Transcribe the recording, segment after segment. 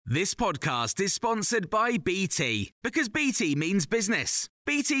This podcast is sponsored by BT, because BT means business.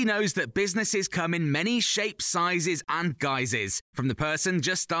 BT knows that businesses come in many shapes, sizes and guises, from the person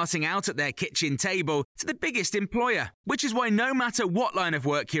just starting out at their kitchen table to the biggest employer, which is why no matter what line of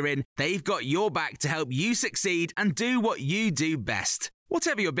work you're in, they've got your back to help you succeed and do what you do best.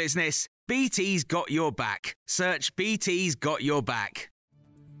 Whatever your business, BT's got your back. Search BT's got your back.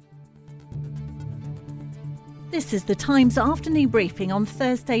 This is the Times afternoon briefing on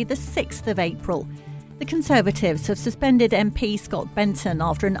Thursday, the 6th of April. The Conservatives have suspended MP Scott Benton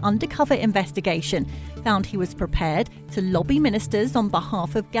after an undercover investigation found he was prepared to lobby ministers on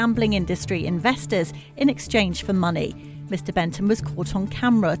behalf of gambling industry investors in exchange for money. Mr Benton was caught on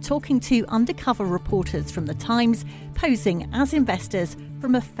camera talking to undercover reporters from the Times, posing as investors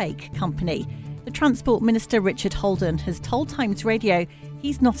from a fake company. The Transport Minister Richard Holden has told Times Radio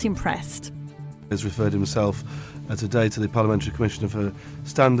he's not impressed. Has referred himself today to the Parliamentary Commissioner for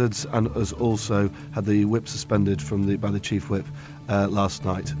Standards and has also had the whip suspended by the Chief Whip last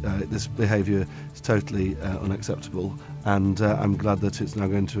night. This behaviour is totally unacceptable, and I'm glad that it's now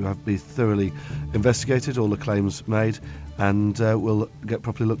going to be thoroughly investigated, all the claims made, and will get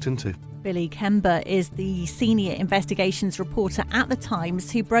properly looked into. Billy Kember is the senior investigations reporter at The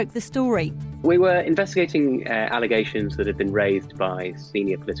Times who broke the story. We were investigating allegations that had been raised by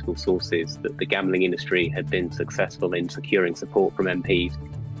senior political sources that the gambling industry had been successful in securing support from MPs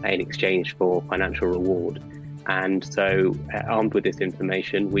in exchange for financial reward. And so, armed with this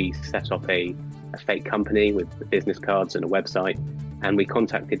information, we set up a fake company with business cards and a website, and we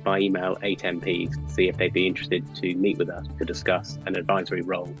contacted by email 8 MPs to see if they'd be interested to meet with us to discuss an advisory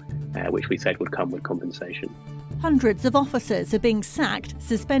role, which we said would come with compensation. Hundreds of officers are being sacked,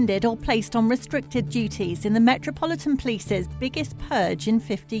 suspended or placed on restricted duties in the Metropolitan Police's biggest purge in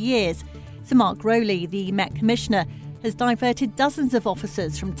 50 years. Sir Mark Rowley, the Met Commissioner, has diverted dozens of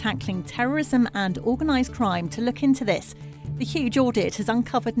officers from tackling terrorism and organised crime to look into this. The huge audit has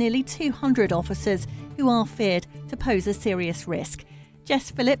uncovered nearly 200 officers who are feared to pose a serious risk.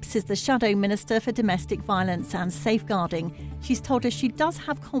 Jess Phillips is the Shadow Minister for Domestic Violence and Safeguarding. She's told us she does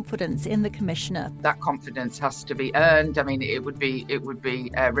have confidence in the Commissioner. That confidence has to be earned. I mean, it would be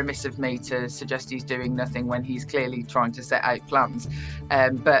remiss of me to suggest he's doing nothing when he's clearly trying to set out plans.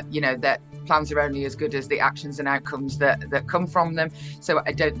 But, you know, that plans are only as good as the actions and outcomes that come from them. So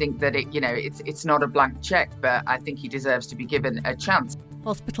I don't think that it's not a blank cheque, but I think he deserves to be given a chance.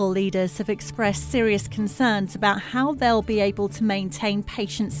 Hospital leaders have expressed serious concerns about how they'll be able to maintain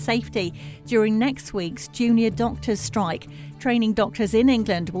patient safety during next week's junior doctors' strike. Training doctors in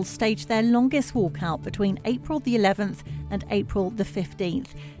England will stage their longest walkout between April the 11th and April the 15th.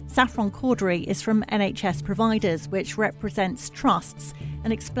 Saffron Cordery is from NHS Providers, which represents trusts,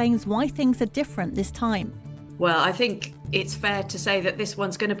 and explains why things are different this time. Well, I think it's fair to say that this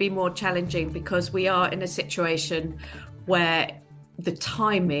one's going to be more challenging because we are in a situation where the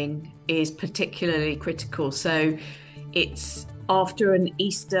timing is particularly critical. So it's after an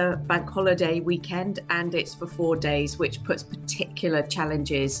Easter bank holiday weekend and it's for 4 days, which puts particular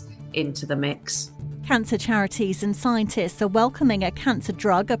challenges into the mix. Cancer charities and scientists are welcoming a cancer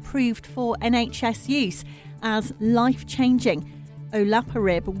drug approved for NHS use as life-changing.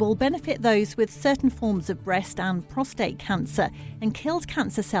 Olaparib will benefit those with certain forms of breast and prostate cancer and kills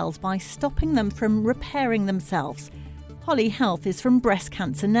cancer cells by stopping them from repairing themselves. Holly Health is from Breast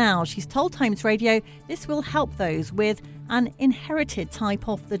Cancer Now. She's told Times Radio this will help those with an inherited type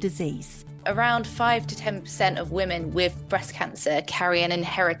of the disease. Around 5 to 10% of women with breast cancer carry an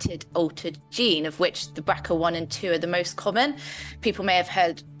inherited altered gene, of which the BRCA1 and 2 are the most common. People may have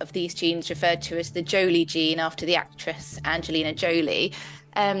heard of these genes referred to as the Jolie gene after the actress Angelina Jolie.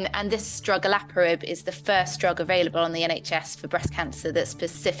 And this drug, olaparib, is the first drug available on the NHS for breast cancer that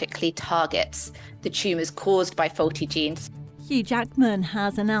specifically targets the tumours caused by faulty genes. Hugh Jackman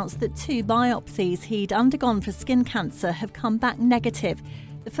has announced that 2 biopsies he'd undergone for skin cancer have come back negative.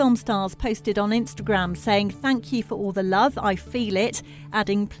 The film stars posted on Instagram saying, "Thank you for all the love, I feel it,"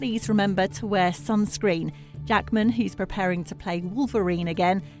 adding, "Please remember to wear sunscreen." Jackman, who's preparing to play Wolverine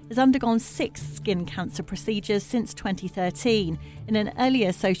again, has undergone 6 skin cancer procedures since 2013. In an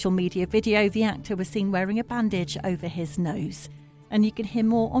earlier social media video, the actor was seen wearing a bandage over his nose. And you can hear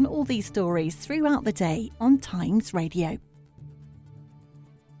more on all these stories throughout the day on Times Radio.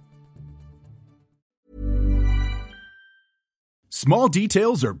 Small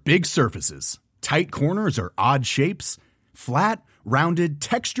details are big surfaces. Tight corners are odd shapes. Flat, rounded,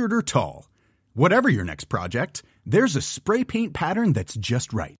 textured, or tall. Whatever your next project, there's a spray paint pattern that's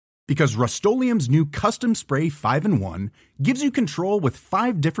just right. Because Rust-Oleum's new Custom Spray 5-in-1 gives you control with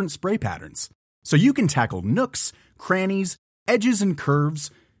 5 different spray patterns. So you can tackle nooks, crannies, edges, and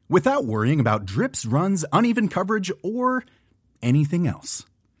curves without worrying about drips, runs, uneven coverage, or anything else.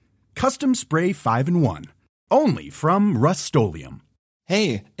 Custom Spray 5-in-1. Only from Rust-Oleum.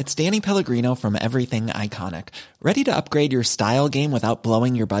 Hey, it's Danny Pellegrino from Everything Iconic. Ready to upgrade your style game without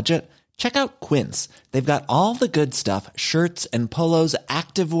blowing your budget? Check out Quince. They've got all the good stuff, shirts and polos,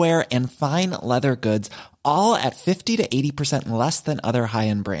 activewear, and fine leather goods, all at 50 to 80% less than other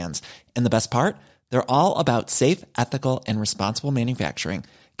high-end brands. And the best part? They're all about safe, ethical, and responsible manufacturing.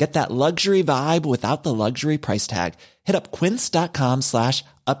 Get that luxury vibe without the luxury price tag. Hit up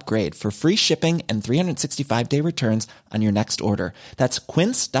quince.com/upgrade for free shipping and 365-day returns on your next order. That's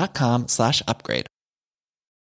quince.com/upgrade.